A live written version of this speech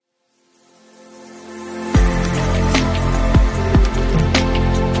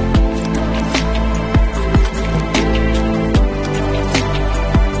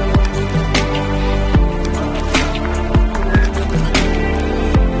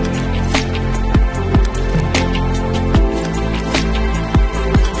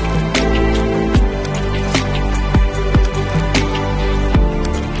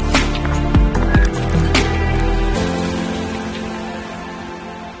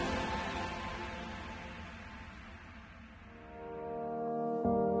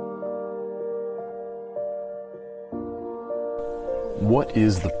what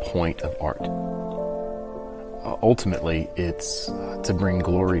is the point of art? Ultimately, it's to bring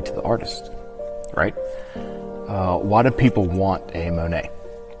glory to the artist, right? Why do people want a Monet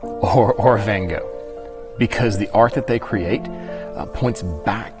or a Van Gogh? Because the art that they create points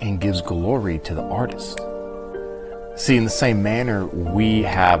back and gives glory to the artist. See, in the same manner, we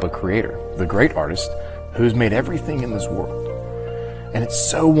have a creator, the great artist, who's made everything in this world. And it's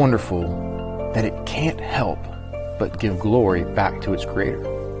so wonderful that it can't help but give glory back to its creator.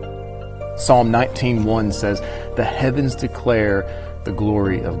 Psalm 19:1 says, "The heavens declare the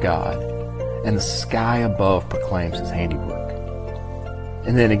glory of God, and the sky above proclaims his handiwork."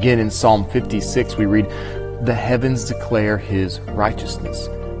 And then again in Psalm 56 we read, "The heavens declare his righteousness,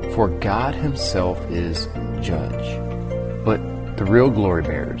 for God himself is judge." But the real glory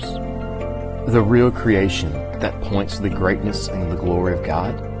bearers, the real creation that points to the greatness and the glory of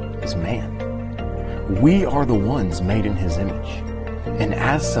God, is man. We are the ones made in his image, and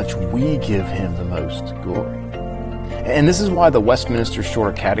as such we give him the most glory. And this is why the Westminster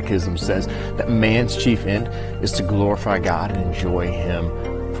Shorter Catechism says that man's chief end is to glorify God and enjoy him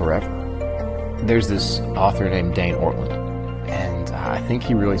forever. There's this author named Dane Ortland, and I think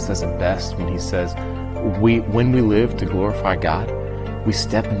he really says it best when he says, when we live to glorify God, we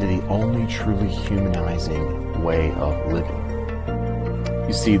step into the only truly humanizing way of living.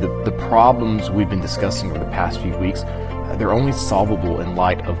 You see, the problems we've been discussing over the past few weeks, they're only solvable in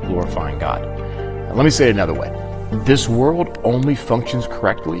light of glorifying God. Let me say it another way. This world only functions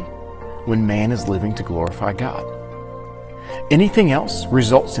correctly when man is living to glorify God. Anything else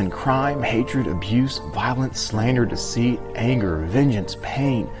results in crime, hatred, abuse, violence, slander, deceit, anger, vengeance,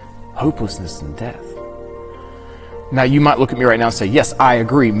 pain, hopelessness, and death. Now, you might look at me right now and say, yes, I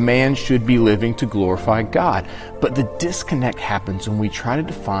agree, man should be living to glorify God. But the disconnect happens when we try to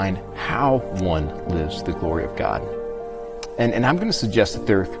define how one lives to the glory of God. And I'm going to suggest that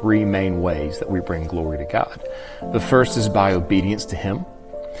there are three main ways that we bring glory to God. The first is by obedience to him.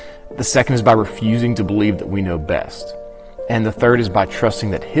 The second is by refusing to believe that we know best. And the third is by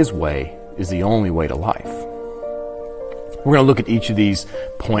trusting that his way is the only way to life. We're going to look at each of these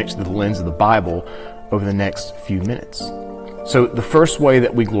points through the lens of the Bible over the next few minutes. So the first way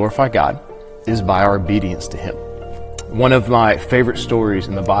that we glorify God is by our obedience to him. One of my favorite stories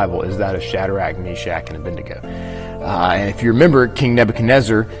in the Bible is that of Shadrach, Meshach, and Abednego. And if you remember, King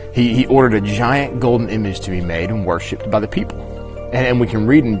Nebuchadnezzar, he ordered a giant golden image to be made and worshipped by the people. And we can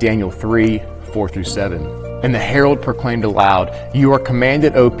read in Daniel 3:4-7. "And the herald proclaimed aloud, 'You are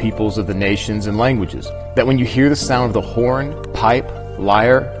commanded, O peoples of the nations and languages, that when you hear the sound of the horn, pipe,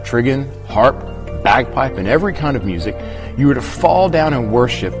 lyre, trigon, harp, bagpipe, and every kind of music, you are to fall down and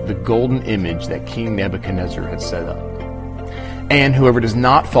worship the golden image that King Nebuchadnezzar had set up. And whoever does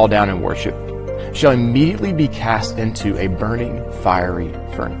not fall down and worship shall immediately be cast into a burning, fiery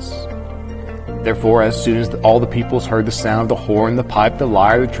furnace.' Therefore, as soon as all the peoples heard the sound of the horn, the pipe, the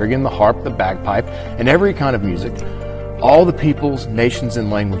lyre, the trigon, the harp, the bagpipe, and every kind of music, all the peoples, nations, and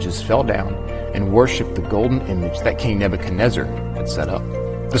languages fell down and worshipped the golden image that King Nebuchadnezzar had set up."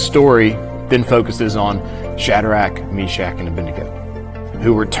 The story then focuses on Shadrach, Meshach, and Abednego,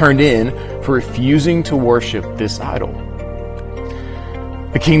 who were turned in for refusing to worship this idol.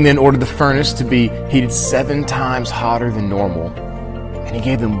 The king then ordered the furnace to be heated 7 times hotter than normal, and he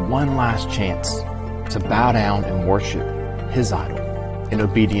gave them one last chance to bow down and worship his idol in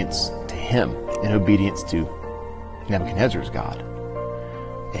obedience to him, in obedience to Nebuchadnezzar's God.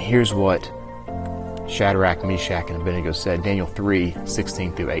 And here's what Shadrach, Meshach, and Abednego said, Daniel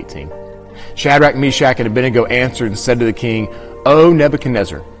 3:16-18. "Shadrach, Meshach, and Abednego answered and said to the king, 'O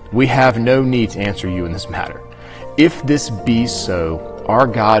Nebuchadnezzar, we have no need to answer you in this matter. If this be so, our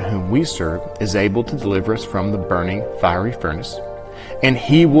God whom we serve is able to deliver us from the burning fiery furnace, and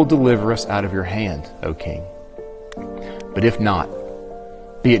he will deliver us out of your hand, O king. But if not,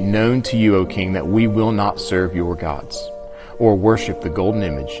 be it known to you, O king, that we will not serve your gods, or worship the golden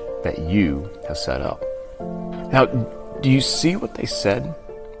image that you have set up.'" Now, do you see what they said?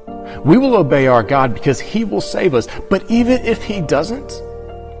 We will obey our God because he will save us, but even if he doesn't,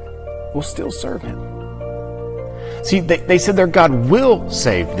 we'll still serve him. See, they said their God will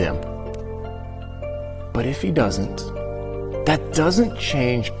save them, but if he doesn't, that doesn't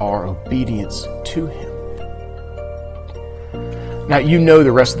change our obedience to him. Now, you know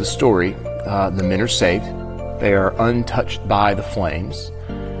the rest of the story. The men are saved. They are untouched by the flames.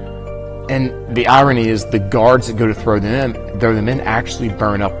 And the irony is the guards that go to throw them in actually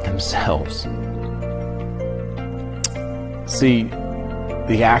burn up themselves. See,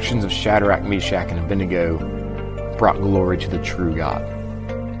 the actions of Shadrach, Meshach, and Abednego brought glory to the true God.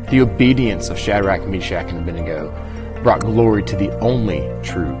 The obedience of Shadrach, Meshach, and Abednego brought glory to the only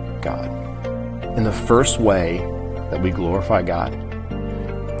true God. And the first way that we glorify God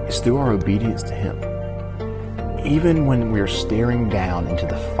is through our obedience to Him, even when we are staring down into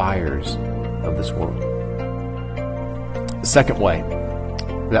the fires of this world. The second way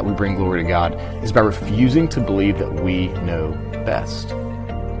that we bring glory to God is by refusing to believe that we know best.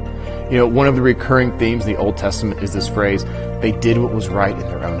 You know, one of the recurring themes in the Old Testament is this phrase, they did what was right in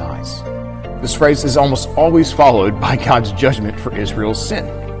their own eyes. This phrase is almost always followed by God's judgment for Israel's sin.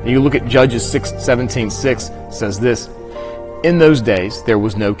 You look at Judges 17:6 says this, in those days there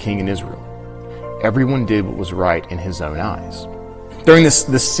was no king in Israel. Everyone did what was right in his own eyes. During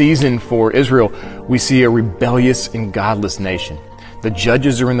this season for Israel, we see a rebellious and godless nation. The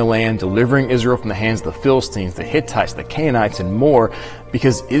judges are in the land, delivering Israel from the hands of the Philistines, the Hittites, the Canaanites, and more,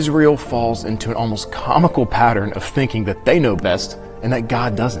 because Israel falls into an almost comical pattern of thinking that they know best and that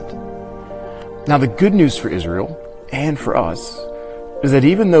God doesn't. Now, the good news for Israel and for us is that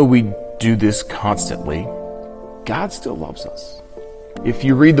even though we do this constantly, God still loves us. If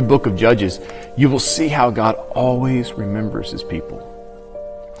you read the book of Judges, you will see how God always remembers His people.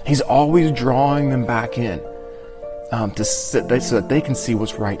 He's always drawing them back in so that they can see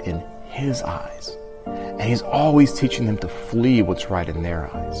what's right in His eyes. And He's always teaching them to flee what's right in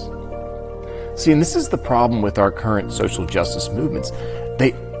their eyes. See, and this is the problem with our current social justice movements.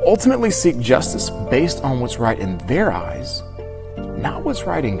 They ultimately seek justice based on what's right in their eyes, not what's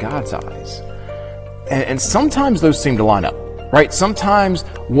right in God's eyes. And sometimes those seem to line up, right? Sometimes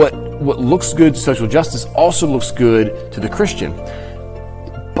what looks good to social justice also looks good to the Christian.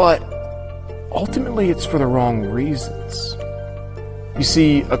 But ultimately, it's for the wrong reasons. You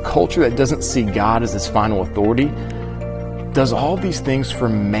see, a culture that doesn't see God as its final authority does all these things for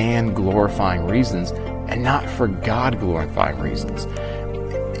man-glorifying reasons and not for God-glorifying reasons.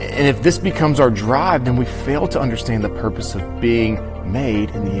 And if this becomes our drive, then we fail to understand the purpose of being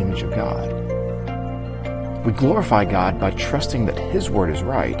made in the image of God. We glorify God by trusting that His word is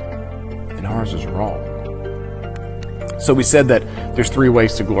right and ours is wrong. So we said that there's three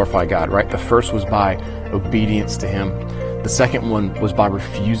ways to glorify God, right? The first was by obedience to Him. The second one was by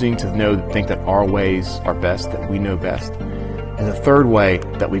refusing to think that our ways are best, that we know best. And the third way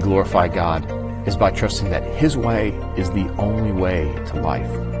that we glorify God is by trusting that His way is the only way to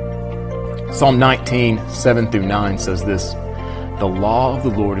life. Psalm 19:7-9 says this, the law of the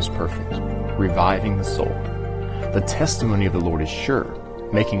Lord is perfect, reviving the soul. The testimony of the Lord is sure,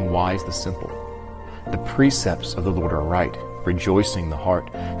 making wise the simple. The precepts of the Lord are right, rejoicing the heart.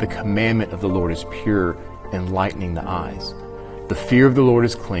 The commandment of the Lord is pure, enlightening the eyes. The fear of the Lord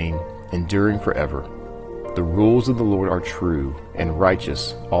is clean, enduring forever. The rules of the Lord are true and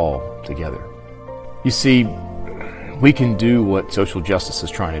righteous altogether. You see, we can do what social justice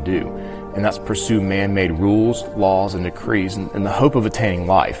is trying to do, and that's pursue man-made rules, laws, and decrees in the hope of attaining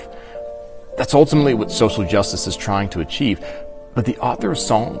life. That's ultimately what social justice is trying to achieve. But the author of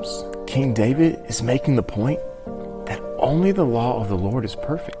Psalms, King David, is making the point that only the law of the Lord is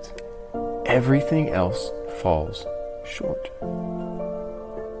perfect. Everything else falls short.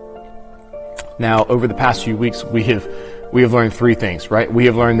 Now, over the past few weeks, we have learned three things, right? We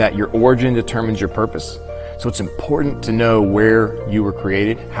have learned that your origin determines your purpose. So it's important to know where you were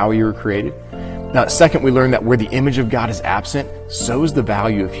created, how you were created. Now, second, we learned that where the image of God is absent, so is the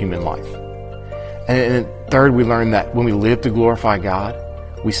value of human life. And third, we learned that when we live to glorify God,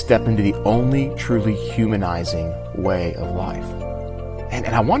 we step into the only truly humanizing way of life. And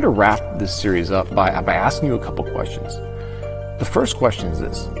I want to wrap this series up by asking you a couple questions. The first question is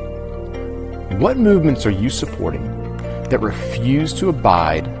this. What movements are you supporting that refuse to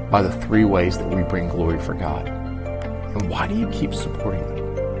abide by the three ways that we bring glory for God? And why do you keep supporting them?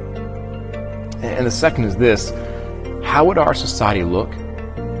 And the second is this. How would our society look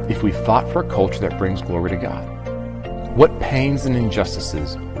if we fought for a culture that brings glory to God? What pains and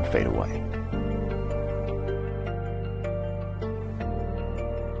injustices would fade away?